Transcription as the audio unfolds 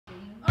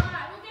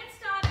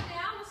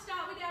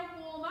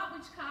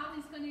which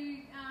Carly's going to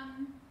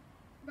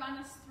run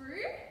us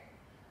through.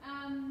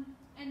 And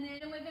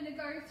then we're going to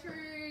go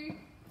through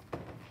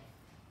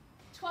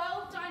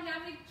 12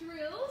 dynamic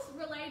drills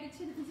related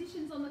to the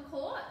positions on the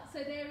court. So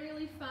they're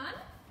really fun.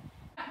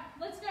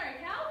 Let's go,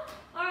 Cal.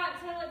 Alright,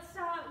 so let's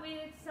start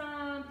with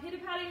some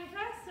pitter-patting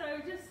first.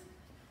 So just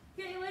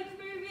get your legs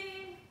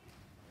moving,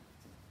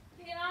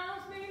 get your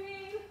arms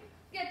moving,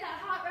 Get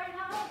that heart rate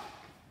up.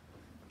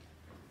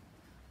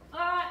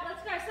 Alright,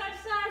 let's go side to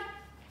side.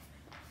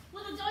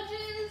 Little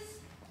dodges.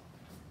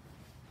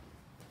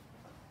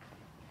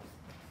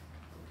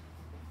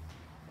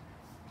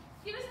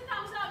 Give us a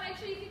thumbs up, make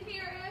sure you can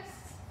hear us.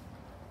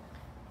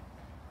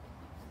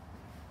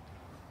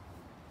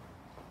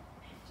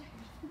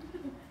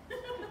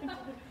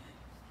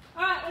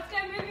 Alright, let's go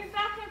moving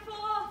back and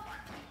forth.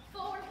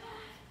 Forward.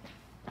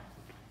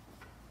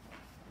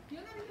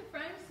 You're not in the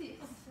frame,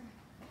 sis.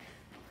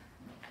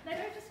 They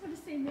don't just want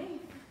to see me.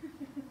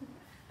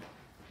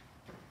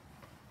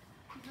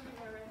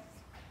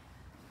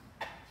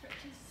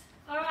 Stretches.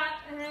 Alright,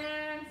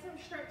 and some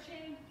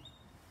stretching.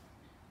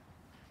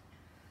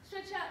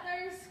 Stretch out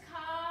those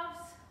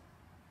calves.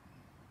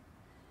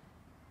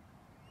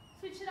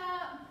 Switch it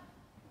up.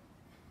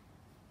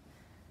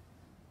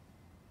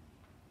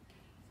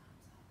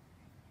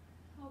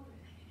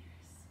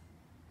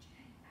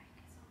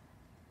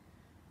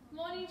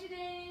 Morning,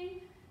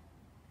 Janine.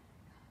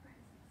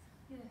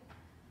 Yeah.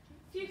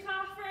 Few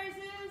calf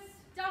raises.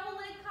 Double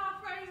leg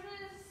calf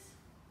raises.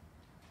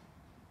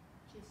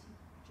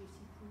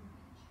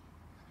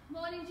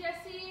 Morning,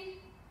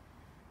 Jessie.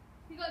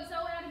 You got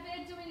Zoe out of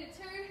bed doing it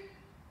too.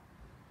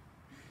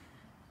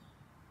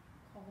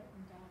 Colette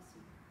and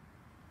Darcy.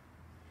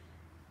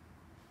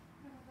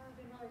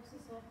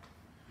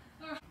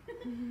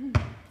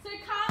 So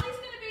Carly's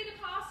going to be the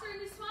passer in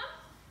this one.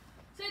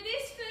 So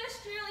this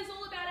first drill is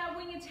all about our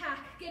wing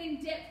attack,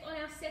 getting depth on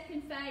our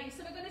second phase.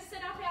 So we're going to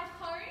set up our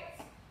cones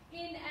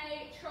in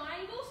a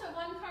triangle. So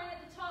one cone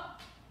at the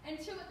top and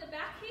two at the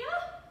back here.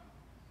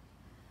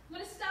 I'm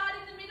going to start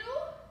in the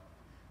middle.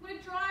 I'm going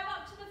to drive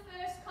up to the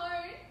first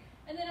cone,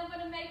 and then I'm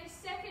going to make a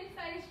second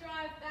phase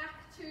drive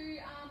back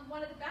to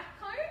one of the back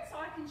cones so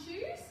I can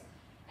choose.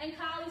 And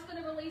Carly's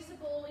going to release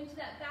the ball into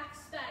that back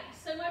space.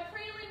 So my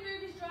prelim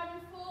move is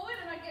driving forward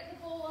and I get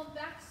the ball on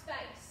back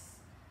space.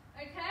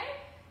 Okay?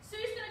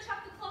 Sue's going to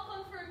chuck the clock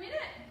on for a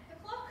minute. The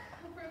clock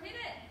on for a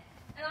minute.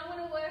 And I'm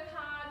going to work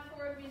hard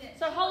for a minute.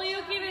 So Holly,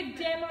 you'll give a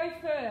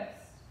demo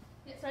first.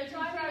 Yeah, So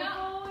driving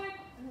forward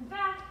and then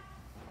back,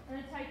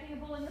 and then taking the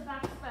ball in the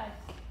back space.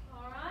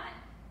 Alright.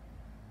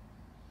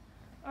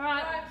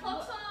 Alright. Alright,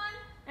 clock's on.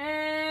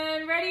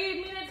 And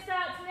ready, minute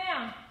starts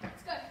now.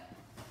 Let's go.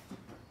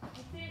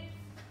 That's it.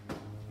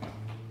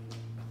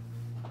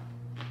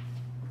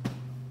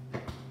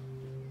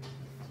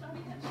 Shall we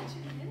touch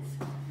your hands?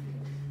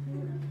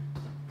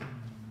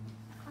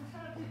 I'm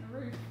trying to do the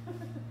roof.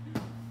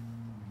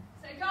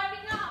 So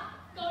driving up,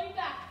 going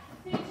back.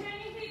 So you're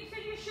turning hips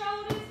and your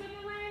shoulders when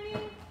you're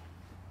landing.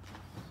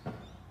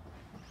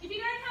 If you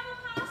don't have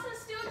a passer,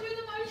 still do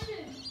the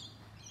motion.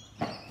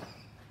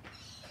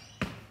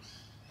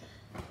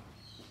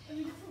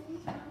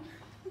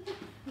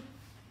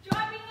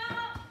 Driving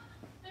up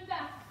and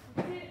back.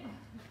 That's it.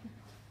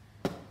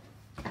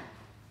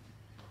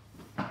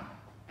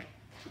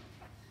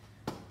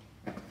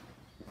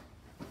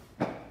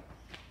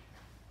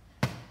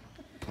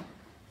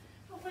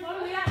 What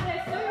are we at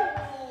there,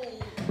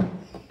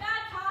 Sue?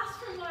 Bad pass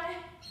from my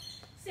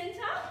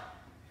centre.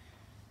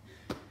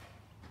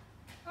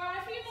 Alright, a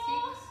few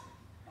more.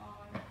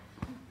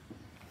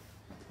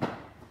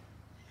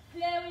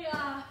 There we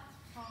are.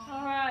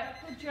 Alright,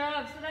 good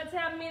job. So that's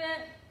our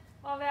minute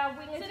of our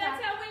wing attack. So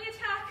that's our wing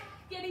attack,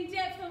 getting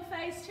depth on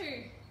phase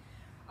 2.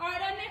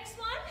 Alright, our next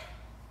one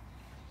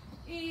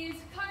is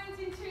cones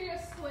into a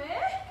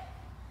square.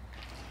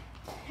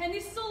 And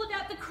this is all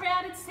about the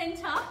crowded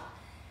centre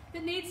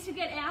that needs to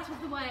get out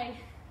of the way.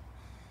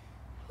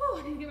 Whew,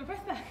 I need to get my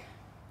breath back.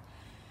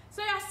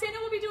 So our centre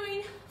will be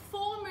doing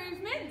 4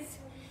 movements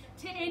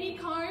to any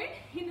cone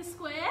in the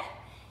square,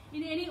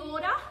 in any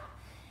order.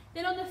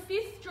 Then on the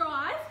 5th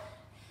drive,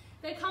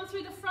 they come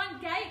through the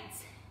front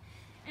gates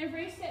and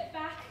reset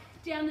back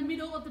down the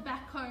middle of the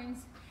back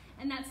cones.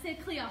 And that's their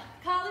clear.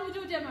 Carly will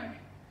do a demo.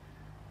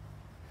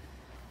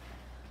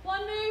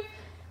 1 move,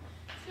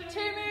 2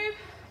 move,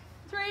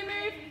 3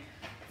 move,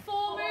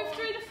 4 move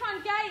through the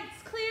front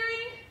gates,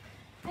 clearing,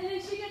 and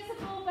then she gets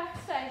the ball back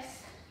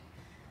space.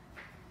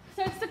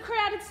 So it's the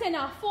crowded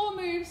centre, 4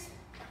 moves,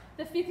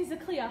 the 5th is a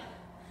clear.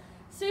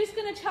 Sue's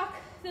going to chuck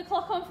the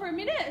clock on for a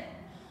minute,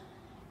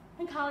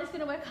 and Carly's going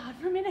to work hard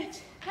for a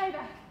minute.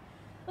 Payback.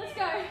 Let's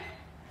go.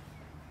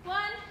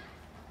 1,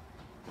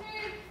 2,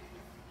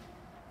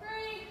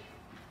 3,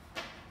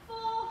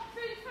 4,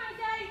 through the front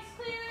gates,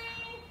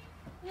 clearing,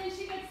 and then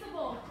she gets the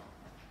ball.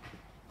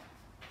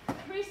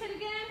 Reset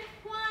again.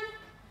 1,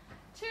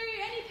 2,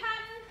 any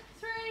pattern.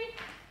 3,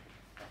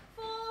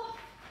 4,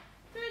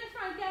 through the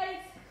front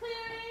gates,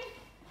 clearing.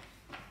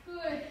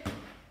 Good.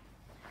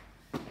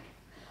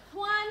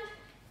 1,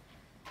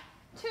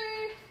 2,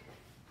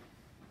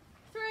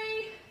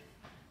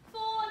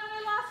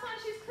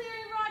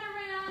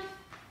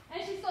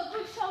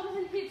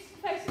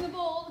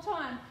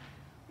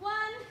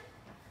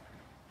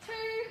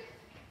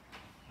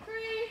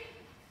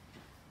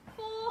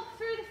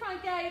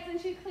 accelerates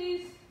and she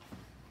clears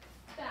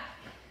back.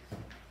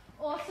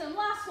 Awesome.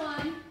 Last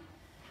one.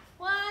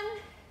 1,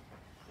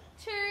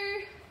 2,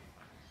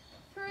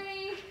 3,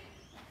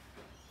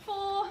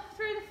 4,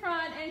 through the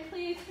front and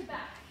clears to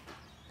back.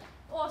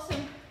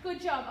 Awesome. Good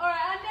job. All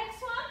right, our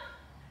next one.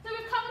 So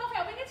we've covered off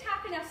our wing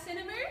attack and our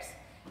centre moves.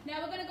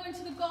 Now we're going to go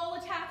into the goal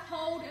attack,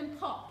 hold and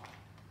pop.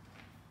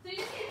 So you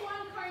just need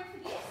one cone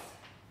for this.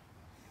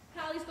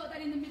 Carly's got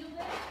that in the middle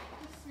there.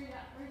 Just through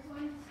that, those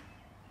ones.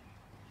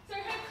 So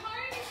her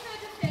cone is her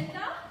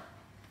defender.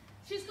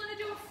 She's going to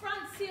do a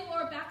front seal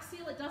or a back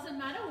seal, it doesn't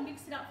matter. We'll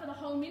mix it up for the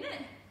whole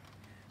minute.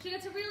 She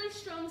gets a really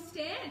strong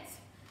stance.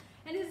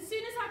 And as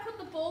soon as I put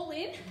the ball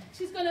in,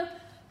 she's going to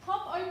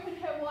pop open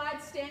her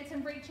wide stance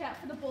and reach out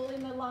for the ball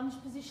in the lunge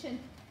position.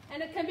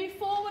 And it can be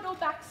forward or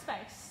back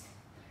space.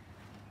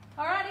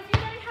 All right, if you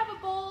don't have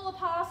a ball or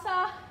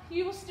passer,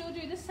 you will still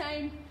do the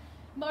same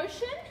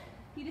motion.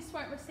 You just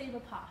won't receive a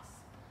pass.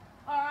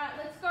 All right,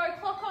 let's go.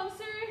 Clock on,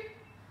 Sue.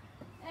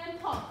 And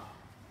pop.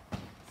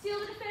 Seal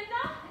the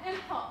defender and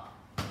pop.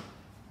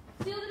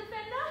 Seal the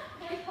defender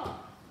and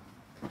pop.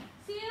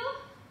 Seal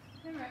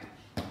and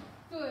roach.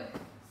 Good.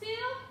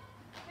 Seal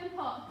and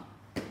pop.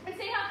 And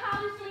see how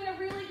Carly's doing a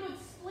really good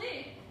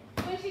split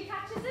when she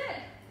catches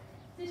it.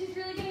 So she's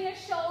really getting her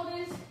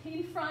shoulders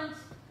in front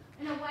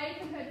and away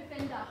from her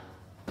defender.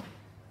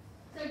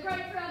 So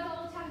great for our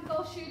goal attack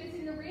goal shooters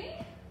in the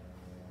ring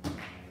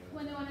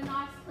when they want a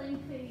nice clean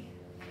feed.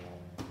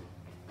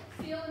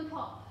 Seal and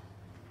pop.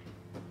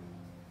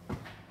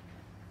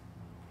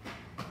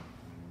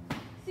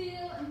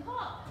 Seal and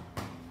pop.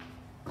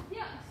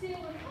 Yep,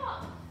 seal and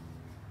pop.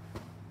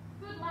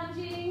 Good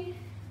lunging.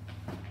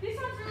 This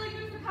one's really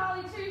good for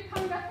Carly too,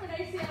 coming back from an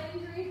ACL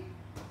injury.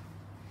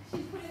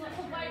 She's putting lots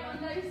of weight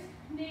on those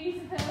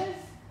knees of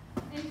hers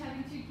and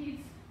having 2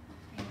 kids.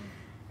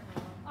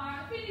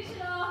 Alright, finish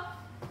it off.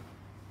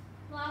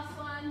 Last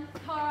one.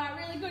 Alright,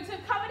 really good. So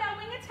we've covered our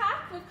wing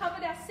attack, we've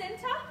covered our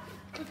centre,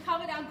 we've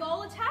covered our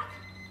goal attack.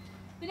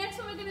 The next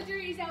one we're going to do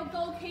is our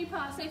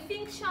goalkeeper. So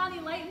think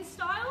Shani Layton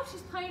style.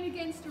 She's playing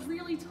against a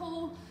really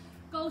tall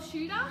goal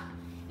shooter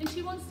and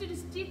she wants to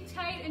just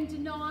dictate and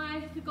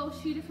deny the goal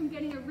shooter from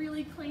getting a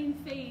really clean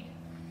feed.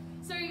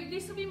 So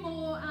this will be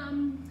more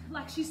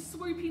like she's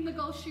swooping the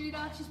goal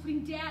shooter, she's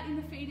putting doubt in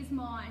the feeder's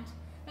mind.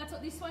 That's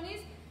what this one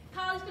is.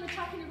 Carly's going to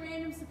chuck in a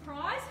random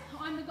surprise.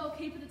 I'm the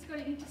goalkeeper that's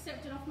going to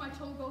intercept it off my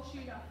tall goal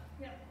shooter.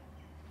 Yep.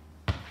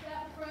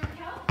 That front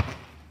Cal.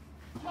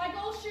 My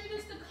goal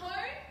shooter's the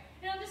cone,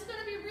 and I'm just going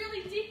to be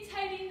really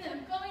dictating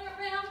them, going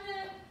around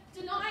them,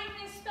 denying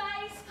their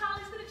space.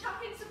 Carly's going to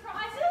chuck in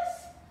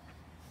surprises,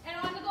 and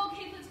I'm the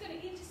goalkeeper that's going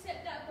to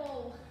intercept that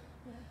ball.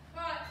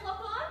 All right,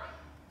 clock on,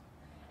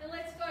 and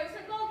let's go. So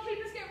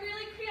goalkeepers get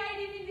really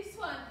creative in this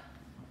one.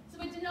 So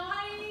we're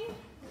denying,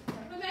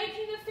 we're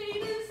making the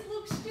feeders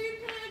look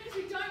stupid because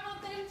we don't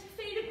want them to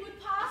feed a good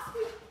pass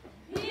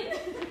in.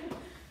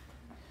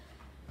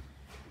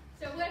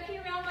 So working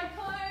around my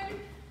cone.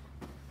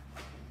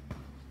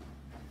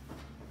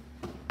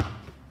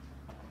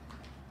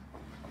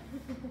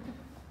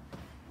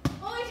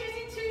 Always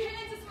using 2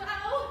 hands as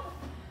well.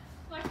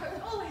 My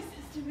coach always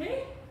says to me,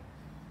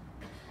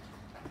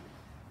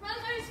 run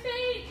those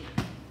feet.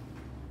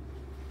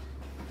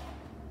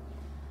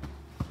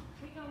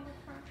 Keep going with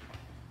front.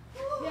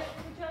 Yep,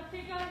 good job,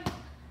 keep going.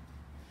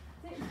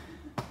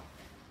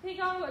 Keep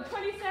going, what,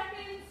 20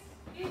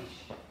 seconds-ish.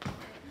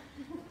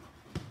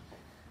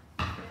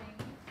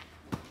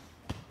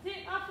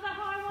 Sit up for the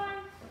high one.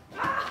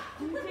 Ah!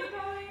 Keep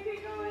going,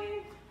 keep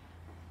going.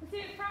 That's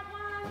it, front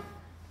one.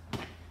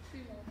 2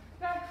 more.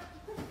 Go.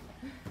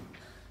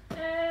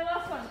 And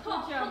last one,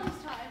 good job.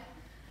 Almost tired.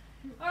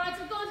 All right,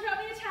 so we've gone through our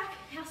wing attack,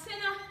 our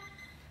centre,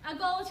 our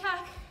goal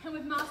attack, and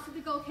we've mastered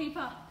the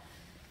goalkeeper.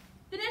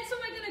 The next one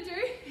we're going to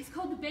do is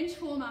called the bench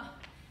warmer.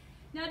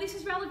 Now this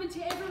is relevant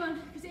to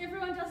everyone because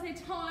everyone does their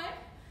time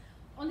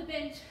on the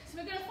bench. So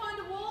we're going to find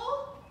a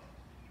wall.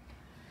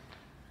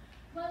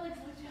 My legs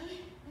look jelly.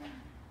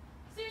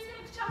 Sue's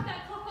going to chuck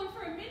that clock on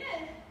for a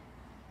minute,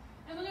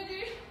 and we're going to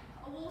do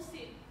a wall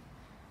sit.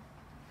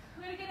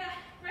 We're going to get our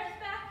breath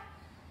back,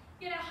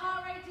 get our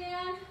heart rate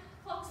down,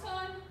 clocks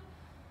on.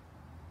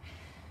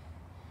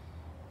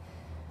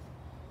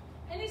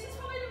 And this is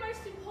probably the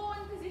most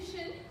important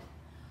position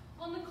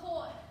on the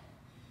court.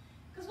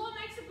 Because what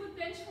makes a good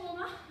bench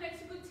warmer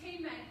makes a good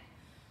teammate.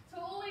 So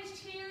we're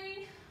always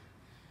cheering,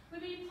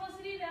 we're being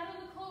positive out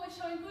on the court, we're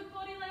showing good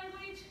body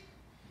language,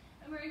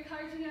 and we're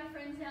encouraging our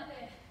friends out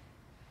there.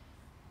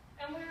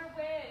 And we're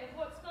aware of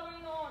what's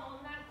going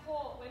on that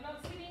court. We're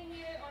not sitting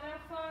here on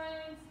our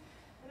phones,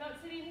 we're not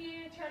sitting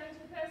here chatting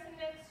to the person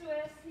next to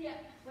us.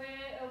 Yeah.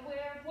 We're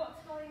aware of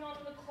what's going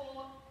on the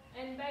court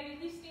and maybe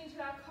listening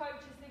to our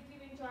coach as they're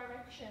giving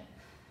direction.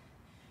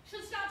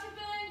 Should start to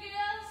burn,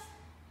 girls.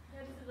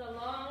 This is a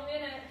long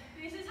minute.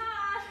 This is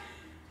hard.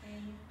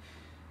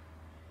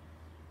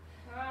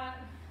 Alright.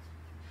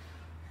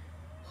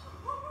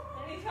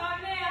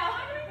 Anytime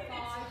now.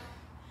 5,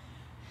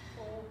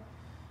 4,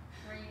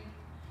 3,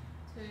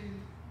 2.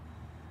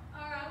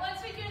 Alright, once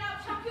we get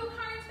up, chuck your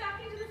cones back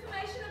into the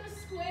formation of a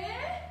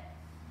square.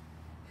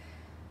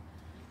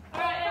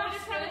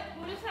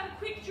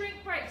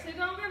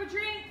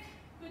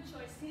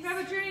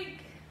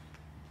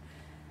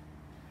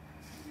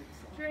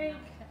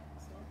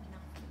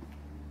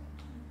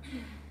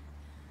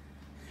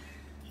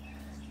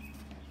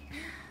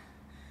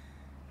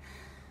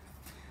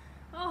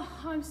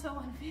 I'm so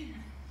unfair.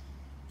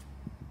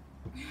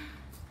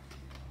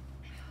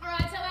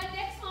 Alright, so our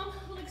next one,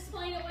 we'll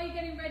explain it while you're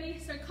getting ready.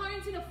 So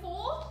cones in a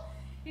 4,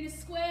 in a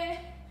square.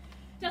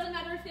 Doesn't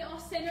matter if they're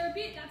off center a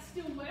bit, that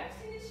still works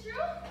in this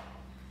drill.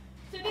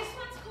 So this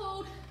one's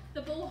called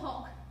the ball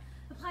hog.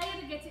 The player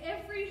that gets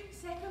every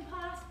second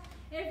pass,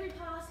 every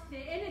pass,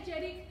 they're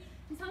energetic,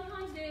 and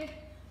sometimes they're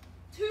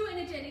too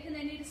energetic and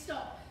they need to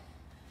stop.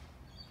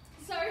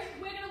 So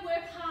we're going to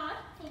work hard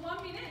for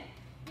 1 minute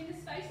in the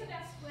space of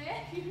our square.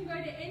 You can go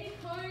to any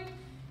cone,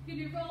 you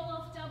can do roll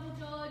off, double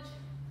dodge,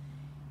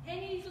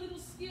 any little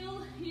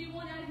skill you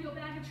want out of your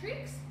bag of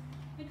tricks,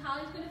 and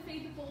Carly's going to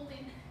feed the ball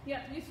in.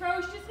 Yep, your throw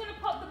is just going to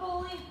pop the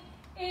ball in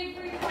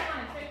every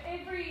time. So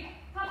every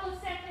couple of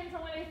seconds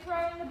I'm going to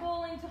throw in the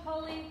ball into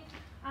Holly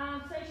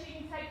so she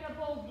can take the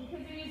ball,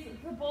 because it is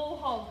the ball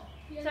hog.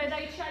 Yeah. So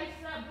they chase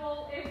that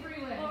ball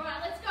everywhere.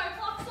 Alright, let's go.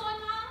 Clock's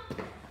on,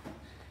 Mum.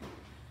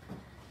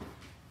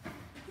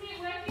 Keep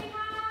working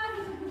hard.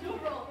 Roll,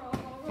 roll, roll,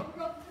 roll,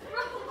 roll,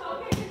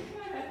 roll.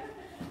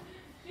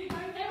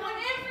 Everyone,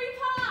 every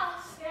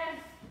pass. Yes.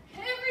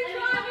 Every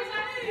drive is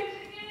a move.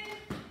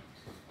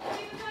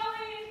 Keep it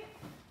going.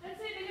 That's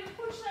it. They're going to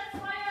push that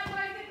play out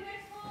way, get the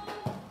next ball.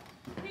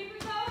 Keep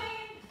it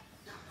going.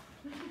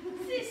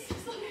 Sis,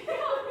 slow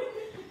down.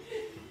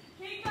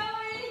 Keep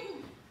going.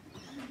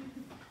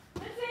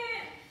 That's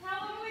it. How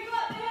long have we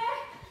got there?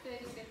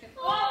 30 seconds.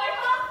 Oh, we're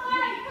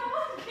halfway. Come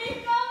on. Keep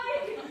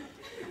going.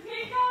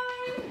 Keep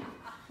going.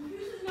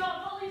 This is not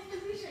Holly's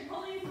position.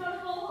 Holly is not a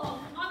ball hog.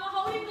 I'm a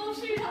holding ball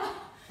shooter.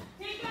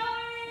 Keep going.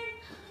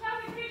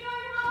 Keep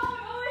going home.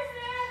 Almost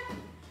there.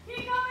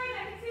 Keep going.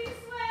 I can see the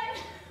sweat.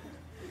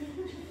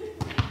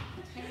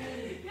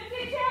 That's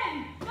it. 10.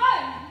 Go. 9.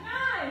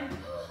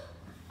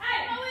 8.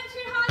 I went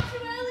too hard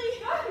too early.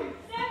 Go.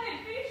 7.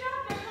 Finish up.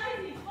 Don't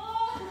lazy. 4,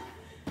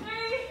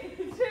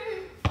 3, 2,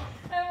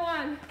 and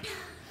 1.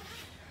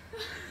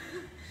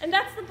 And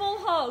that's the ball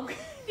hog.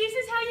 This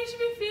is how you should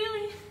be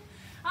feeling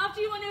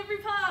after you won every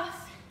pass.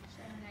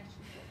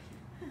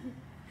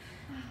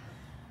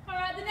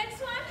 Alright, the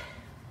next one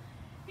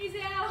is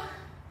our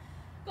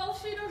goal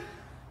shooter.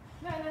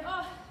 No.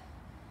 Oh,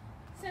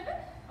 7?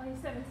 Oh, you're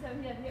 7.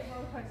 Yeah,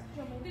 roller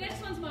coaster. The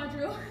next one's my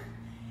drill.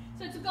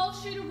 So it's a goal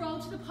shooter roll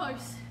to the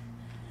post.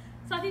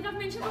 So I think I've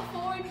mentioned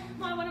before in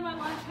one of my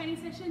live training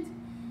sessions,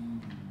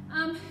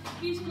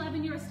 Beauty Lab,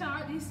 and you're a star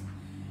at this.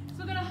 So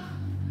we're going to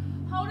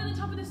hold at the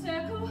top of the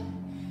circle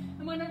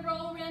and we're going to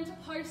roll around to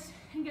post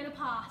and get a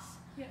pass.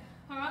 Yeah.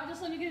 Alright,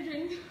 just let me get a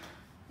drink.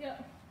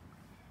 Yep.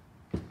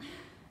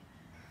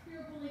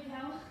 You're a bully,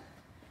 Cal.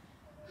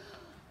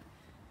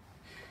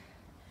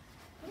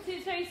 That's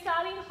it. So you're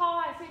starting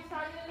high. So you're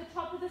starting at the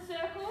top of the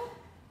circle,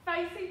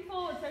 facing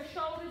forward. So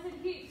shoulders and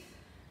hips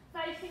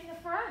facing the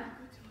front.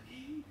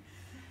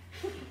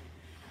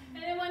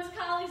 And then once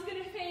Carly's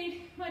going to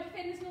feed, my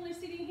defender's normally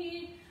sitting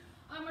here,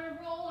 I'm going to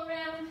roll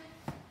around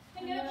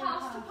and get a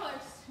pass to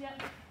post.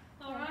 Yep.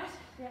 Alright?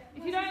 Yep.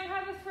 If you don't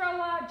have a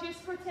thrower,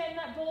 just pretend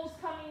that ball's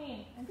coming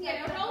in. And take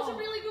Yeah, a that roll's a ball.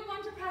 really good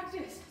one to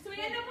practice. So we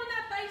end up on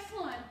that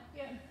baseline.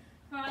 Yeah.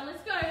 Alright,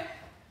 let's go.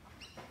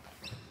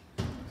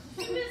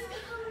 Just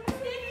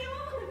steady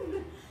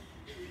on.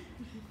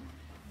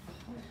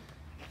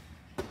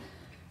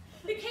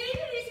 The key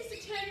to this is to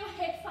turn your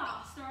head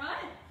fast,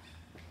 alright?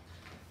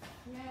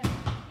 Yeah.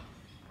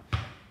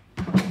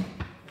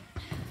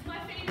 My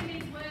feet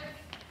needs work.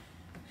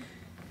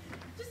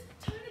 Just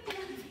tone it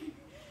down a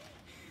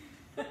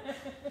bit.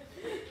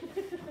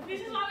 This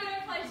is why we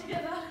don't play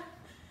together.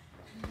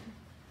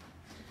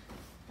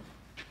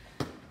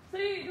 So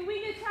the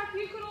wing attack,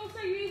 you could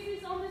also use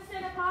this on the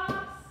centre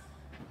pass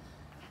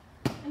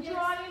and Yes.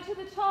 drive into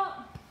the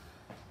top.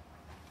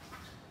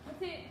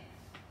 That's it.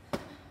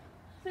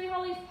 See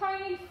Holly's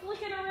pony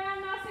flicking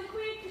around nice and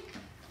quick.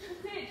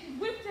 That's it. She's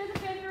whipped her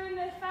defender in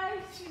their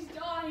face. She's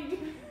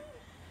dying.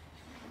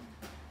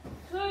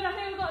 Good. I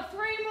think we've got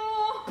 3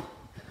 more.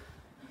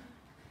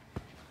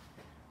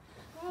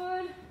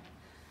 Good.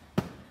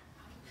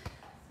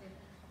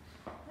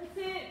 That's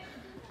it.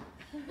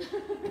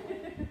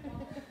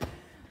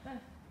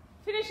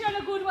 Finish on a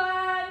good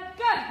one.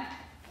 Go.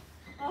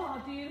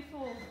 Oh,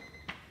 beautiful.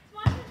 It's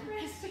my turn to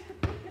rest.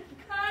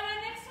 Alright,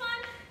 our next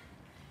one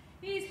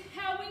is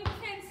how wing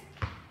defense,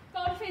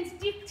 goal defense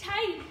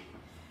dictate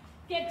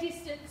get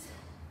distance.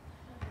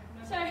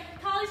 So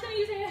Carly's going to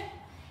use her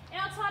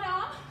outside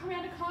arm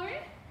around a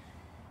cone,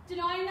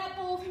 denying that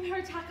ball from her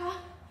attacker.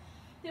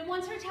 Then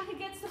once her attacker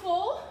gets the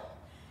ball,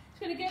 she's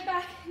going to get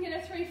back and get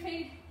her 3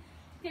 feet,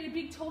 get her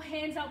big tall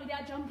hands up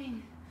without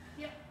jumping.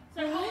 Yep.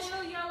 So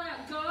Holly will yell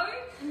out go,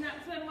 and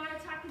that's when my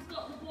attacker's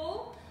got the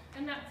ball,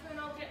 and that's when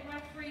I'll get my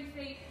 3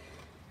 feet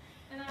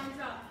and arms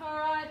up.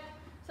 Alright,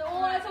 so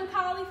all eyes on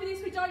Carly for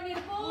this, we don't need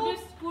a ball.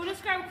 We'll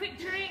just grab a quick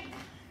drink.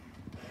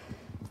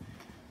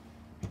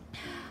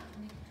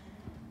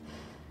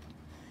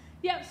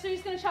 Yep,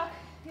 Sue's going to chuck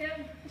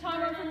Yep. the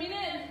timer on for a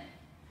minute.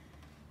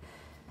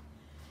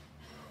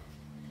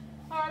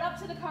 Alright, up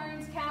to the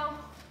cones, Cal.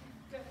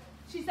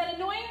 She's that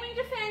annoying wing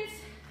defense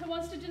who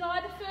wants to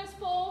deny the first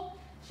ball.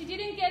 She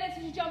didn't get it,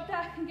 so she jumped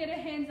back and get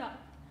her hands up.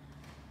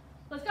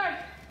 Let's go.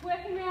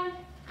 Working round,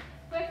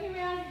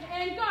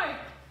 and go.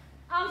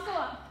 Arms go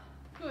up.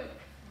 Good.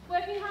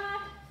 Working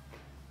hard,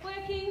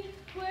 working,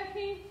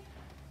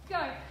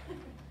 go.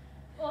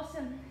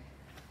 Awesome.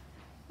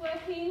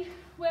 Working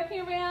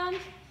around,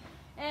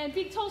 and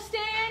big tall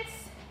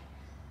stance.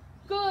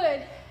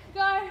 Good.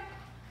 Go.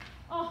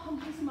 Oh, I'm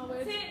losing my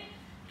words. That's it.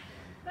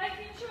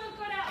 Making sure we've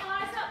got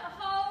our eyes up the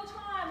whole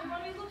time. We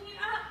want to be looking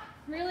up.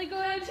 Really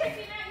good.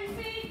 Checking out your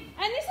feet.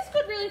 And this is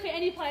good really for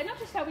any player, not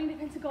just our wing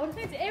defence or goal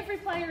defence. Every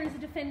player is a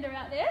defender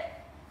out there.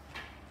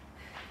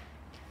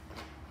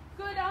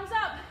 Good, arms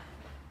up.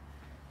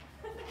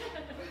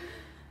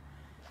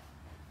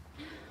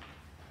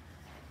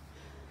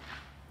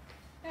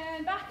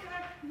 And back.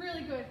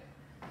 Really good.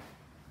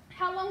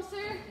 How long,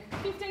 Sue?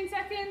 15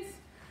 seconds.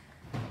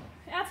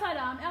 Outside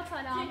arm,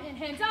 and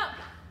hands up.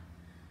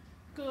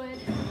 Good.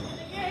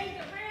 And again,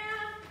 go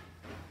round,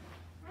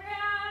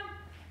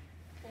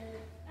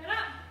 and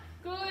up.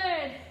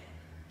 Good.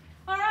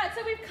 All right,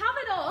 so we've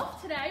covered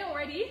off today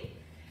already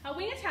our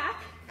wing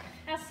attack,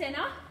 our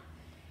centre,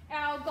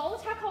 our goal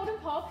attack, hold and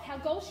pop, our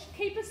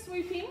goalkeeper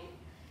swooping,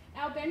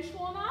 our bench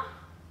warmer,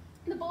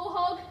 the ball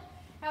hog,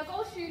 our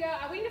goal shooter,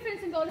 our wing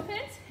defence and goal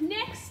defence.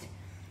 Next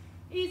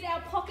is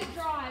our pocket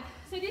drive.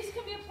 So this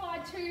can be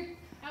applied to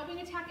our wing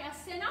attack, our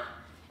centre,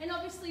 and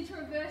obviously to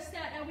reverse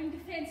that, our wing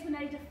defence when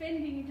they're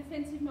defending in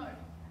defensive mode.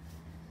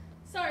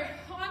 So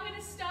I'm going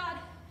to start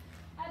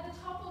at the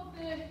top of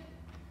the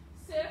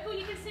circle.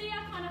 You can see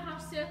our kind of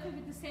half circle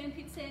with the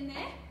sandpit sand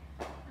there.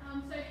 So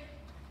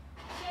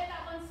get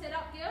that one set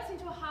up, girls,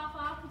 into a half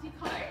arc with your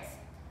cones.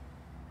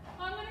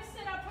 I'm going to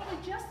set up probably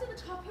just at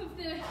the top of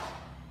the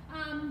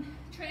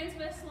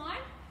transverse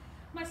line.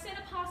 My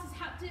centre pass has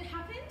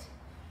happened.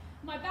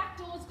 My back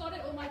door's got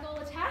it, or my goal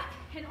attack,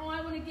 and I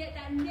want to get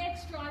that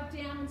next drive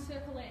down on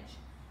circle edge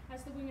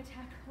as the wing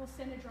attack or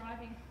centre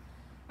driving.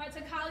 Right,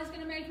 so Carly's going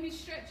to make me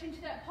stretch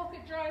into that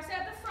pocket drive. So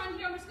at the front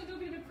here, I'm just going to do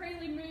a bit of a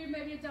prelude move,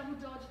 maybe a double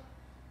dodge,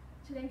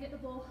 to then get the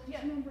ball.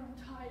 Yeah, remember, I'm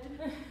tired.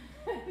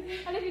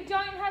 And if you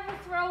don't have a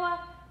thrower,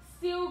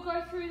 still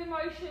go through the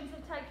motions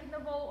of taking the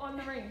ball on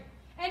the ring.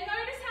 And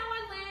notice how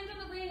I land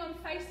on the ring. I'm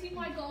facing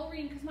my goal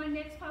ring because my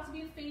next pass will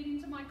be a feed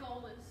into my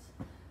goalers.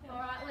 All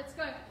right, let's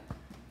go.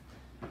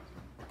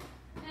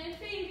 And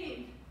feed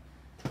in.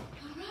 All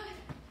right,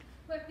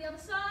 work the other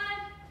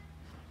side.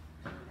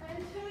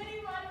 And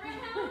turning right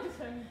around.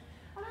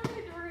 I don't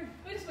need the room.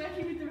 We're just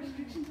working with the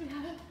restrictions we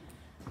have.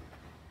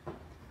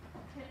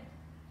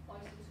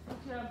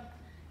 Good job.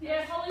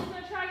 Yeah, Holly's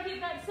going to try and get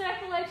that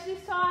circle edge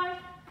this time.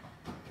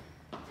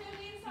 Turn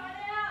the inside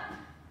out.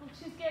 Look,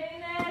 she's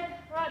getting there.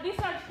 Right, this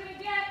one she's going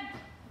to get.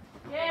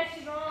 Yeah,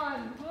 she's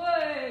on.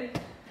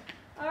 Good.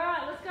 All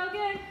right, let's go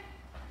again.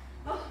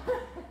 Oh,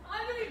 I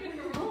haven't even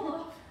roll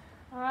off.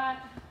 All right.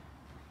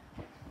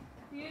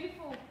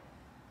 Beautiful.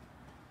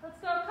 Let's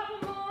go a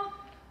couple more.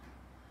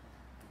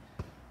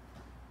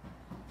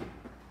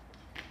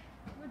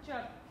 Good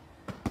job.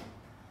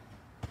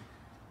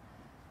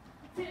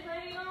 That's it,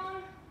 leaning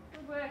on.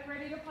 Good work.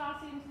 Ready to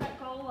pass into that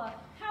goaler.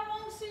 How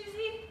long,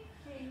 Susie?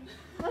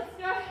 Let's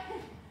go.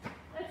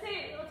 That's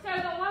it. Let's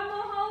go. Got one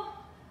more hole.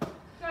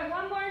 Go.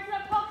 One more into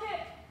that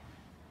pocket.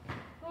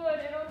 Good.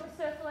 And on the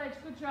circle edge.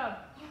 Good job.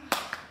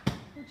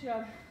 Good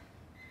job.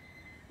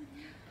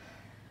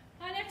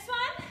 Our next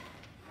one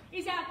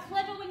is our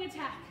clever wing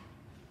attack.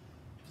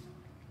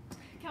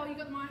 Cal, you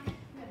got the mic?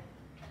 Yeah.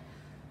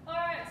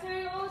 Alright, so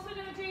all we're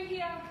going to do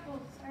here,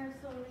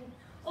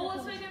 all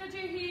we're going to do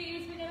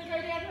here is we're going to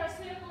go down to our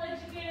circle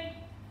edge again.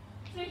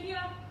 So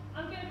here,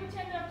 I'm going to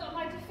pretend that I've got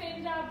my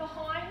defender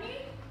behind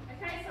me.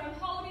 Okay, so I'm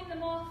holding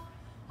them off.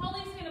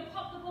 Holly's going to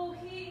pop the ball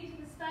here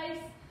into the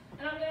space,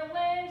 and I'm going to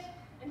land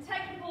and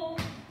take the ball,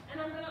 and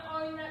I'm going to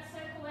own that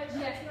circle edge so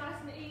it's nice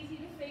and easy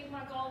to feed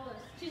my goalers.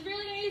 She's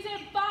really going to use her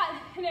butt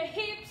and her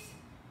hips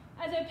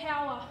as her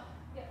power.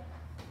 Yep.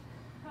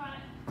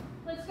 Alright,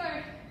 let's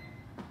go.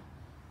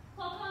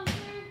 Clock on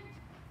through.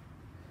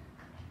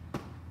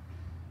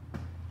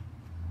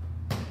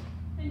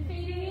 And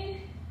feeding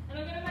in. And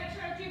I'm going to make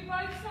sure I do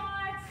both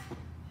sides.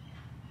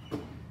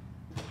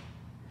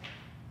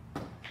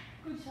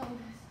 Good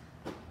shoulders.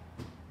 So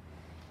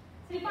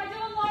if I do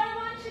a low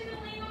one, she can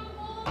lean on the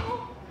ball.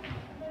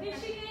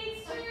 If she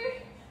needs to.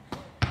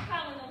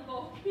 Can't lean on the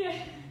ball. Yeah.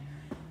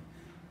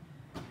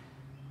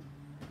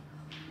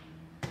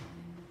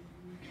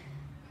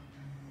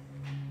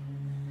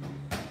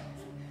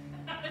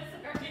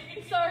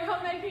 Sorry,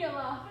 I'm making her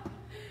laugh.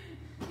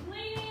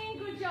 Leaning,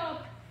 good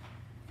job.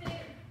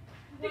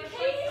 The key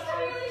is to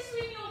really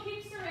swing your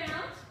hips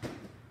around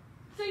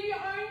so you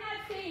own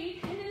that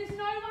feed, and there's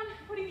no one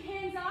putting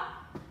hands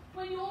up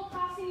when you're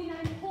passing in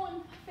an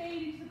important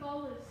feed into the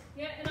goalers.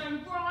 Yeah, and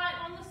I'm right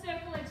on the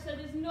circle edge, so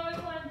there's no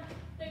one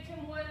that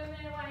can worm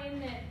their way in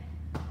there.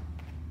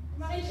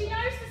 And she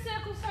knows the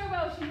circle so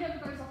well, she never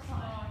goes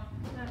offside.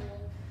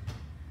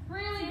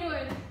 Really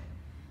good.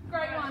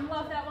 Great one,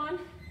 love that one.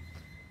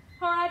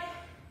 All right.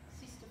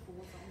 Sister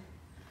falls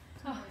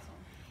on.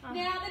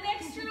 Now the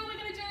next drill we're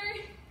going to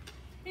do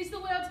is the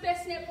world's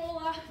best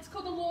netballer. It's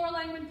called the Laura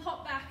Langman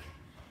pop back.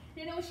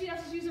 Then all she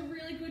does is use a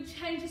really good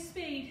change of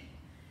speed.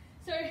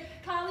 So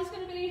Carly's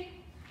going to be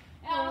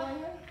our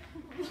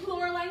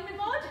Laura Langman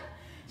mod.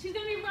 She's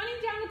going to be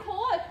running down the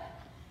court,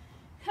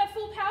 her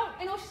full power,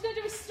 and all she's going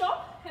to do is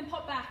stop and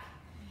pop back.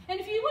 And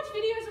if you watch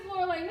videos of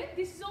Laura Langman,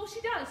 this is all she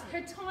does.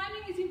 Her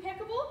timing is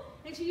impeccable,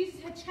 and she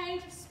uses her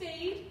change of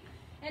speed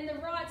and the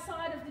right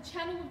side of the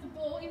channel of the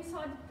ball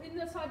inside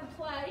the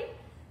play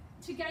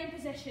to gain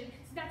possession.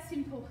 It's that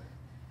simple.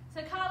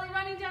 So Carly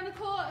running down the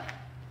court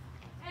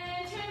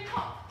and turn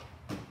pop.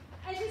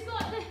 And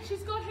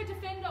she's got her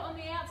defender on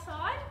the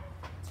outside.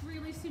 It's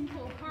really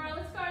simple. All right,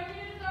 let's go.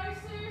 Here to go,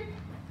 Sue.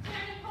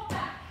 Turn and pop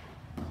back.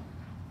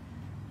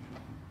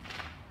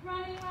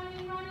 Running,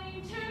 running,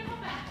 running. Turn and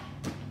pop back.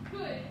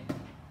 Good.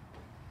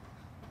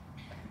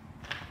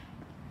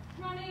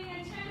 Running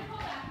and turn and pop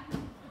back.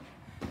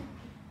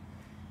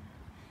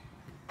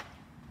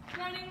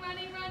 Running,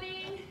 running,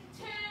 running.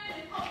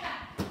 Turn and pop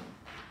back.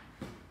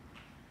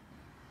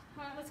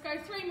 All right, let's go.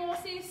 3 more,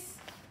 sis.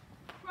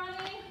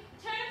 Running,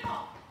 turn and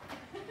pop.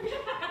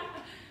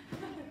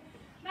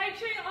 Make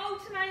sure you're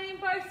alternating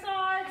both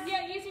sides.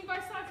 Yeah, using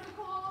both sides of the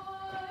court.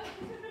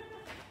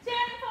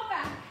 Turn and pop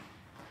back.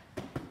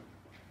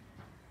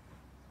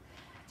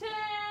 Turn,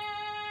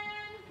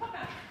 pop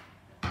back.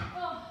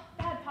 Oh,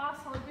 bad pass,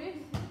 Hollywood.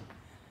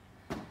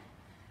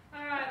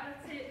 All right,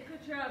 that's it.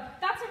 Good job.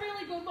 That's a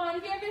really good one.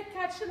 If you ever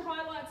catch some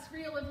highlights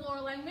reel of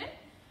Laura Langman,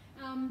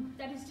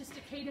 that is just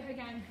a key to her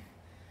game.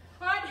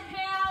 All right,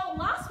 our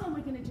last one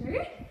we're going to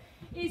do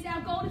is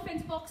our goal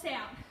defence box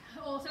out.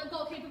 Or so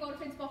goalkeeper goal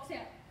defence box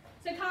out.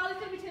 So Carly's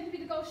going to pretend to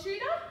be the goal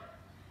shooter.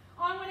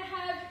 I'm going to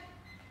have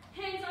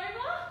hands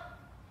over.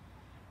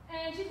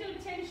 And she's going to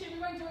pretend to shoot. We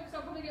won't do it because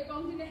I'll probably get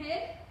bombed in the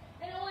head.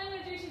 And all I'm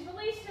going to do is she's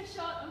released her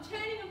shot. I'm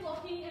turning and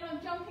blocking and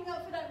I'm jumping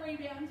up for that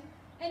rebound.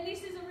 And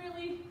this is a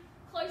really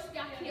close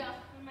gap here.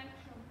 Make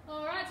sure.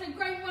 All right, so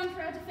great one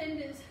for our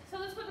defenders. So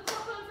let's put the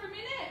clock on for a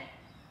minute.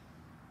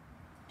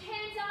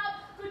 Hands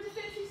up, good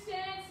defensive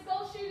stance.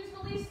 Goal shooters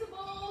release the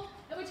ball,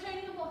 and we're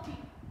turning and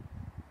blocking.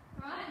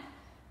 All right,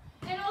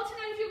 and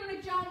alternate if you're going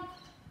to jump,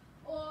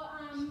 or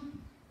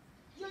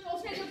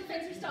alternate your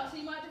defensive style. So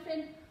you might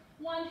defend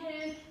one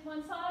hand,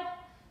 one side.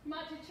 You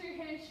might do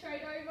 2 hands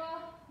straight over.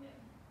 Yeah.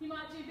 You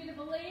might do a bit of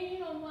a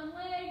lean on one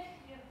leg.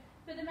 Yeah.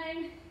 But the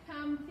main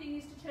thing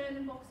is to turn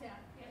and box out.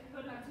 Yeah,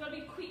 it's got to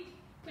be quick.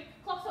 Quick,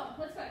 clock's on,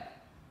 let's go.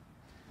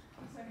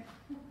 Sorry.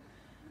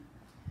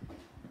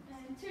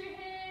 And 2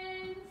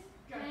 hands,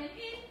 and in,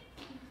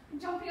 and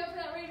jumping up for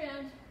that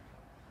rebound.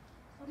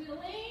 I'll do the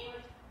lean,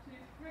 2,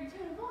 3,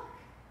 turn and block.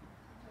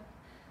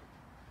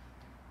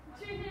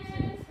 2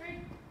 hands, 3,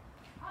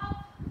 up.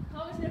 I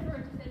was never a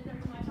defender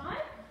in my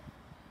time.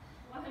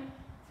 1,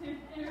 2,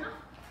 and up.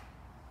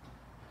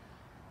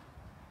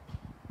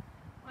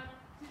 1,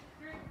 2,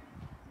 3.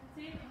 That's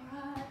it.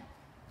 Alright.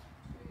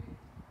 2,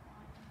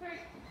 1, 3.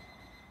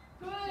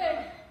 Good.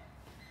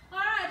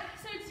 Alright,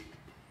 so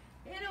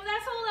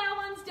that's all our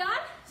ones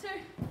done. So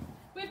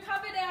we've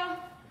covered our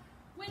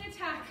wing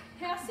attack,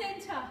 our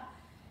centre,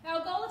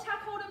 our goal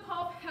attack hold and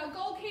pop, our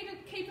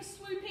goalkeeper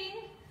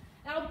swooping,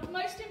 our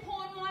most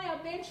important one, our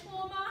bench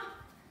warmer,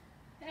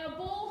 our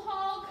ball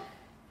hog,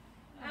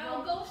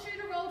 our goal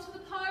shooter roll to the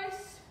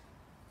post,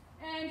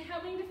 and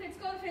our wing defence,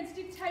 goal defence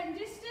dictating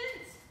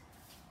distance,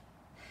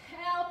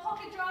 our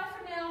pocket drive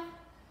from our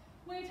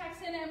wing attack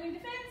centre and wing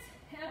defence,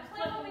 our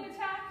clever wing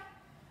attack,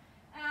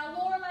 our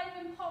Laura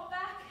Langman pop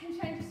back and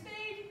change of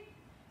speed,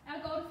 our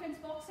goal defence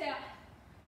box out.